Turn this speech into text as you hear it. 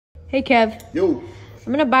Hey, Kev. Yo.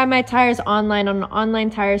 I'm gonna buy my tires online on an online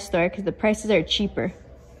tire store because the prices are cheaper.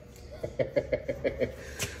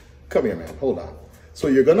 Come here, man. Hold on. So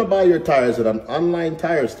you're gonna buy your tires at an online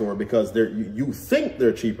tire store because you think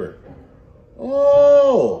they're cheaper.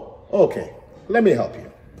 Oh, okay. Let me help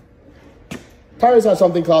you. Tires have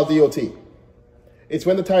something called DOT. It's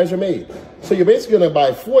when the tires are made. So you're basically gonna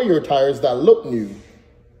buy 4-year tires that look new,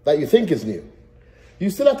 that you think is new. You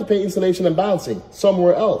still have to pay installation and balancing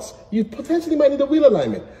somewhere else. You potentially might need a wheel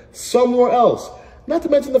alignment somewhere else. Not to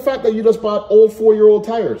mention the fact that you just bought old 4-year-old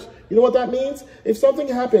tires. You know what that means? If something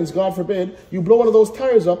happens, God forbid, you blow one of those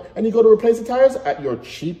tires up and you go to replace the tires at your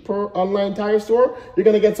cheaper online tire store, you're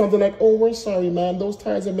gonna get something like, oh, we're sorry, man, those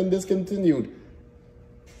tires have been discontinued.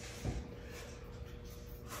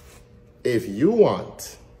 If you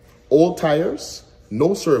want old tires,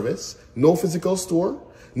 no service, no physical store,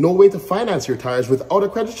 no way to finance your tires without a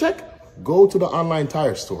credit check, go to the online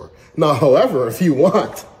tire store. Now, however, if you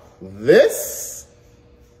want this,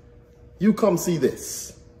 you come see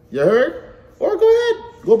this. You heard? Or go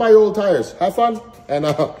ahead, go buy your old tires. Have fun and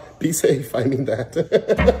be safe. I mean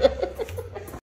that.